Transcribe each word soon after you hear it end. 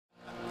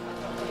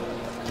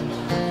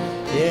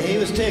bet he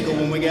was tickled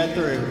when we got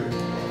through.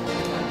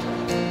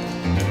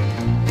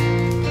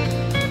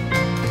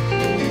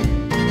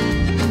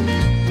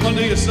 I'm gonna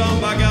do you a song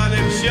by a guy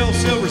named Shel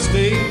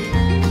Silverstein.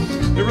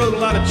 He wrote a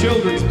lot of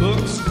children's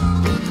books.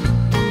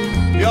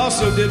 He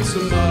also did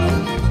some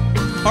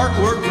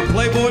artwork for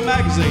Playboy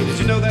magazine. Did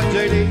you know that,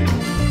 J.D.?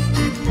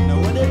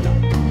 No, I did not.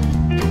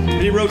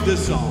 And he wrote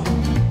this song.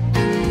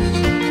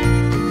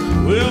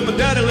 Well, my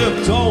daddy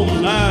left home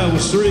when I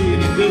was 3,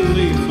 and he didn't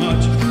leave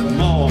much for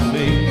Ma and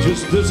me.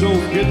 Just this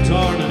old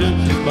guitar and an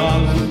empty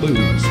bottle of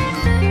booze.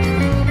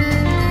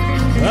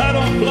 I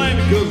don't blame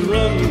him because he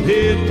run and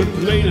hid, but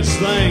the meanest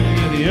thing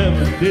that he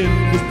ever did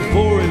was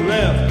before he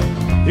left,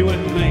 he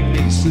went and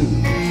made me Sue.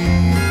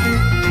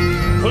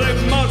 Well,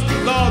 they must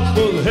have thought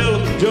it was a hell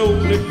of a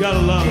joke, and it got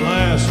a lot of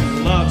laughs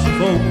from lots of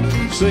folk.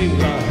 Seems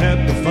I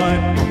had to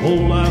fight my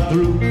whole life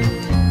through.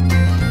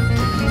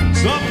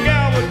 Some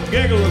guy would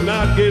giggle and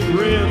I'd get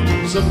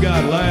red. Some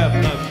guy laugh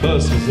and I'd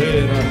bust his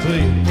head. I tell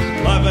you,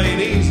 life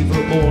ain't easy for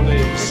a boy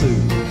named Sue.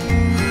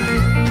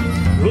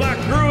 Well, I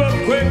grew up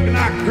quick and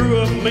I grew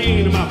up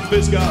mean, and my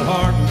fist got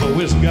hard and my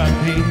whisk got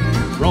keen.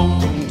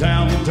 Roamed from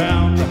town to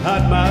town to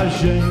hide my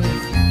shame.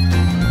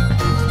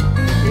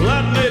 Well,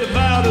 I'd made a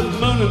vow to the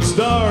moon and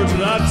stars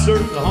that I'd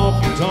search the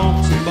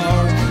honky-tonks and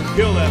bars,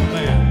 kill that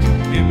man,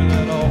 give me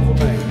that awful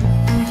name.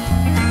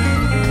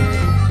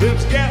 It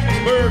was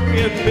Gatlinburg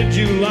in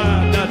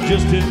mid-July, and I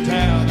just hit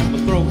town and my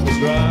throat was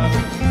dry.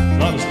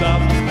 Thought I'd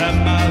stop and have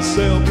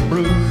myself a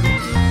brew.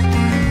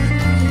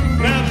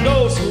 Now the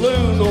old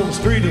saloon on the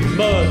street of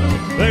mud,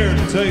 there at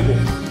the table,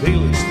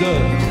 dealing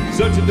stud.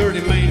 Such a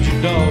dirty mangy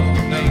dog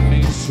named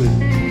me Sue.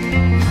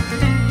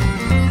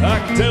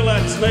 I could tell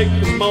that snake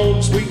was my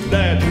own sweet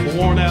dad from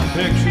a worn-out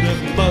picture that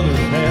my mother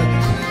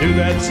had. Knew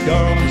that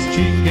scar on his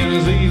cheek and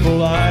his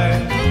evil eye.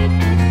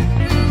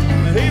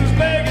 He was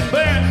big and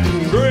bent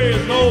and gray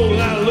and old,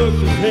 and I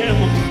looked at him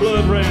and my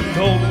blood ran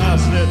cold, and I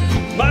said,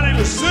 "My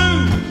name is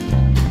Sue.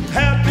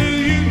 How do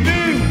you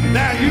do?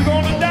 Now you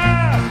gonna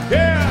die."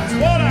 Yeah, that's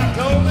what I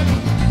told him.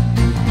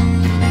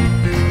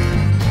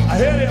 I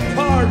hit him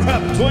hard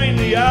right between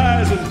the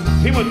eyes, and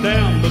he went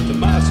down, but to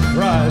my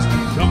surprise,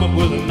 come up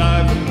with a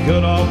knife and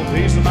cut off a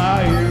piece of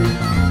my ear.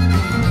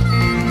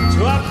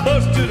 So I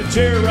busted a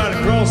chair right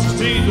across his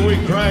teeth, and we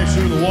crashed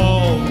through the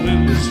wall and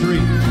into the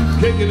street,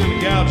 kicking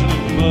and gouging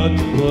in the mud,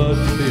 blood,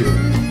 and beer.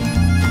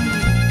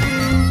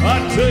 I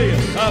tell you,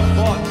 I've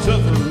fought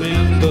tougher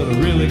men, but I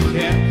really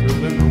can't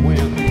remember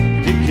when.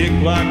 He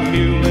kicked like a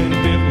mule and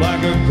he bit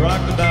like a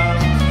crocodile.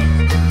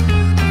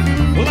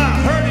 Well, I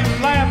heard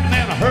him laughing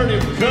and I heard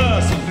him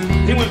cuss.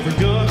 He went for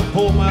gun and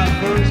pulled my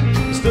purse.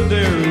 He stood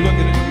there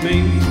looking at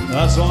me.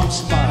 I saw him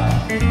smile.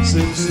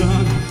 Said,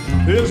 "Son,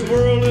 this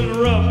world is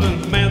rough, and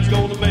if a man's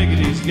gonna make it,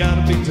 he's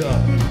gotta be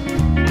tough."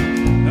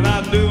 And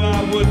I knew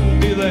I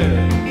wouldn't be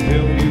there to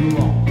help you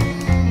along.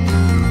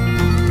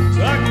 So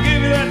I could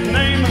give you that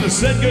name and I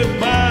said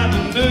goodbye, and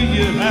I knew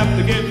you'd have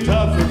to get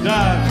tough or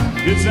die.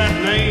 It's that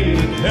name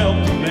that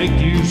helped to make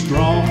you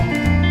strong.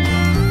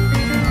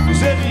 You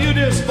said you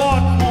just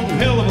fought one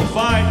hell of a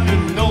fight,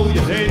 and you know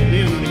you hated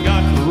him and you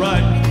got the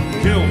right to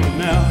kill me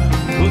now.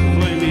 Wouldn't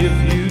blame me if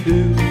you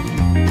do.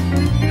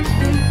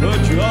 But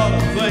you ought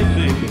to thank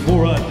me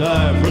before I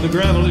die for the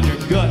gravel in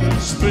your gut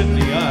and spit in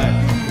the eye.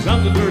 'Cause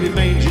I'm the dirty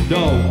mangy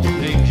dog that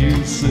named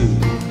you Sue.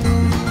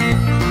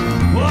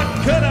 What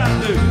could I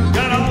do?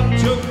 Got all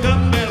choked up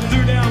and I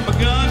threw down my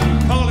gun.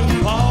 Called him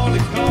Paul and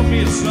he called me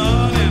his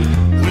son, and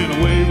went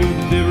away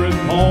with a different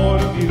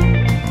point of view.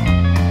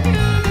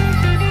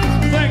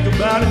 Think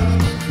about it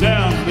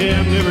now and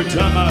then, every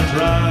time I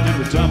try and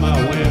every time I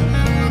win.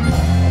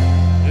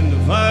 And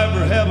if I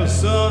ever have a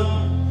son,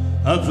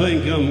 I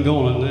think I'm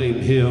gonna name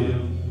him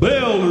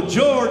Bill or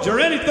George or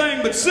anything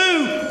but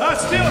Sue. I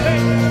still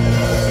hate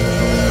that.